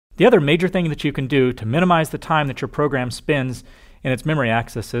The other major thing that you can do to minimize the time that your program spends in its memory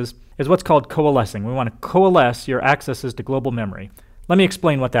accesses is what's called coalescing. We want to coalesce your accesses to global memory. Let me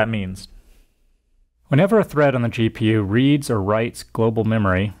explain what that means. Whenever a thread on the GPU reads or writes global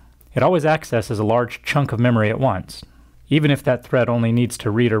memory, it always accesses a large chunk of memory at once, even if that thread only needs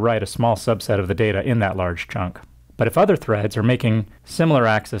to read or write a small subset of the data in that large chunk. But if other threads are making similar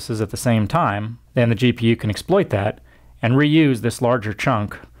accesses at the same time, then the GPU can exploit that and reuse this larger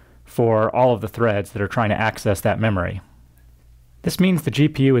chunk for all of the threads that are trying to access that memory. This means the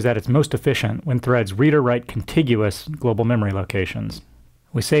GPU is at its most efficient when threads read or write contiguous global memory locations.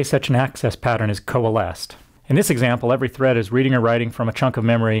 We say such an access pattern is coalesced. In this example, every thread is reading or writing from a chunk of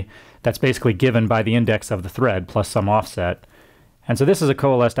memory that's basically given by the index of the thread plus some offset. And so this is a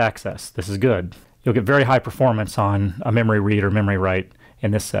coalesced access. This is good. You'll get very high performance on a memory read or memory write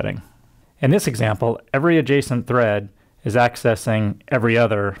in this setting. In this example, every adjacent thread is accessing every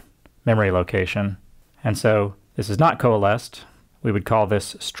other memory location. And so this is not coalesced. We would call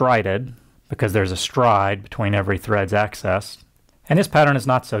this strided because there's a stride between every thread's access. And this pattern is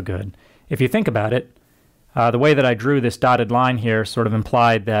not so good. If you think about it, the way that I drew this dotted line here sort of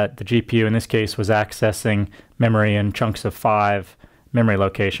implied that the GPU in this case was accessing memory in chunks of 5 memory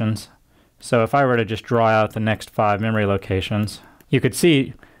locations. So if I were to just draw out the next 5 memory locations, you could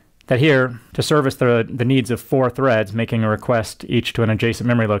see that here, to service the needs of 4 threads making a request each to an adjacent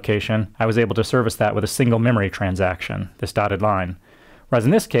memory location, I was able to service that with a single memory transaction, this dotted line. Whereas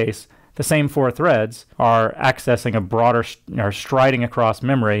in this case, the same 4 threads are accessing a broader, or striding across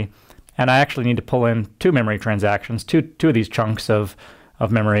memory, and I actually need to pull in 2 memory transactions, two of these chunks of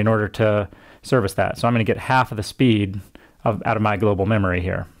memory in order to service that. So I'm going to get half of the speed out of my global memory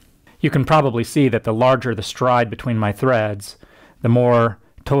here. You can probably see that the larger the stride between my threads, the more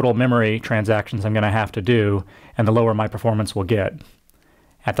total memory transactions I'm going to have to do, and the lower my performance will get.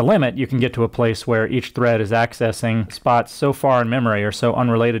 At the limit, you can get to a place where each thread is accessing spots so far in memory or so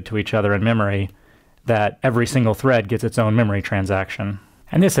unrelated to each other in memory that every single thread gets its own memory transaction.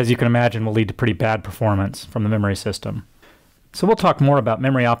 And this, as you can imagine, will lead to pretty bad performance from the memory system. So we'll talk more about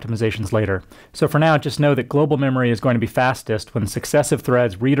memory optimizations later. So for now, just know that global memory is going to be fastest when successive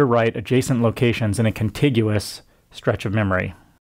threads read or write adjacent locations in a contiguous stretch of memory.